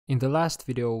In the last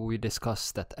video we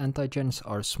discussed that antigens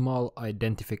are small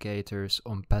identificators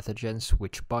on pathogens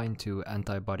which bind to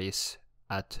antibodies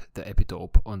at the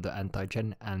epitope on the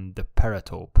antigen and the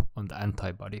paratope on the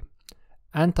antibody.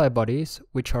 Antibodies,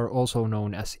 which are also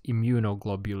known as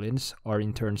immunoglobulins, are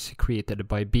in turn secreted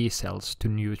by B cells to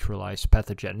neutralize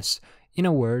pathogens. In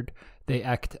a word, they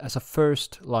act as a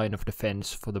first line of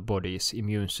defense for the body's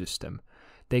immune system.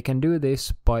 They can do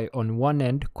this by on one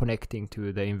end connecting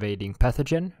to the invading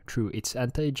pathogen through its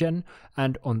antigen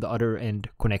and on the other end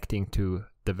connecting to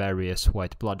the various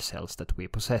white blood cells that we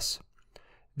possess.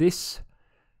 This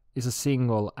is a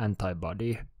single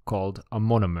antibody called a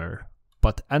monomer,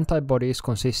 but antibodies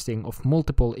consisting of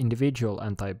multiple individual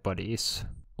antibodies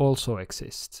also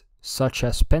exist, such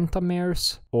as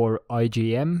pentamers or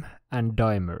IgM and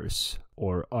dimers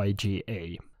or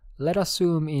IgA. Let us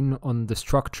zoom in on the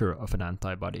structure of an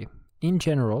antibody. In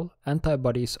general,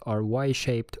 antibodies are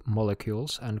Y-shaped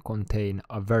molecules and contain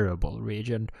a variable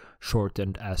region,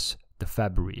 shortened as the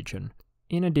Fab region.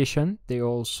 In addition, they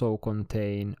also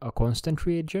contain a constant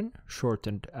region,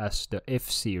 shortened as the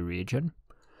Fc region.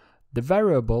 The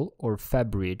variable or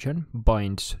Fab region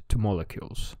binds to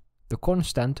molecules. The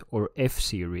constant or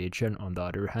Fc region, on the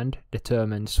other hand,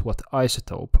 determines what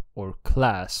isotope or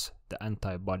class the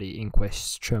antibody in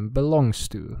question belongs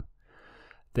to.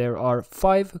 There are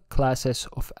 5 classes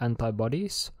of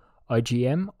antibodies: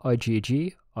 IgM,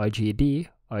 IgG, IgD,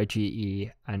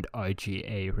 IgE, and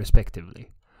IgA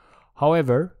respectively.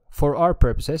 However, for our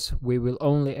purposes, we will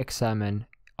only examine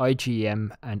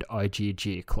IgM and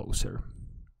IgG closer.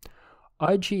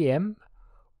 IgM,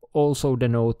 also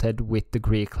denoted with the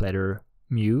Greek letter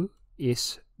mu,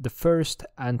 is the first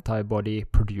antibody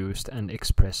produced and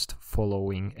expressed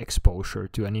following exposure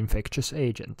to an infectious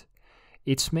agent.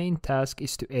 Its main task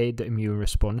is to aid the immune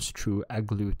response through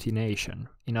agglutination,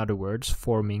 in other words,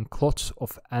 forming clots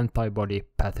of antibody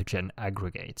pathogen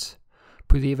aggregates.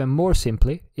 Put even more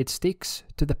simply, it sticks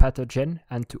to the pathogen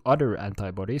and to other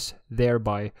antibodies,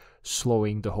 thereby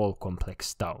slowing the whole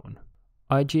complex down.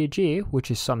 IgG,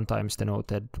 which is sometimes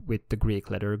denoted with the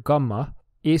Greek letter gamma,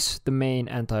 is the main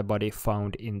antibody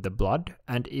found in the blood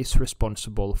and is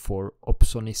responsible for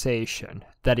opsonization,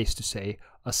 that is to say,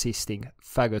 assisting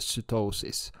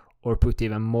phagocytosis, or put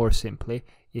even more simply,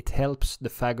 it helps the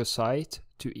phagocyte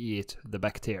to eat the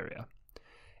bacteria.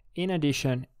 In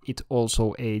addition, it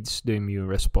also aids the immune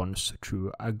response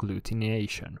through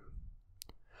agglutination.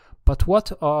 But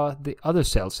what are the other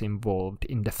cells involved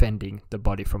in defending the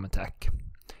body from attack?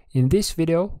 In this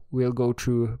video, we'll go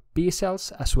through B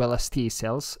cells as well as T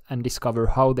cells and discover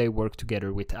how they work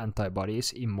together with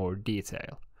antibodies in more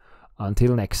detail.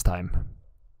 Until next time.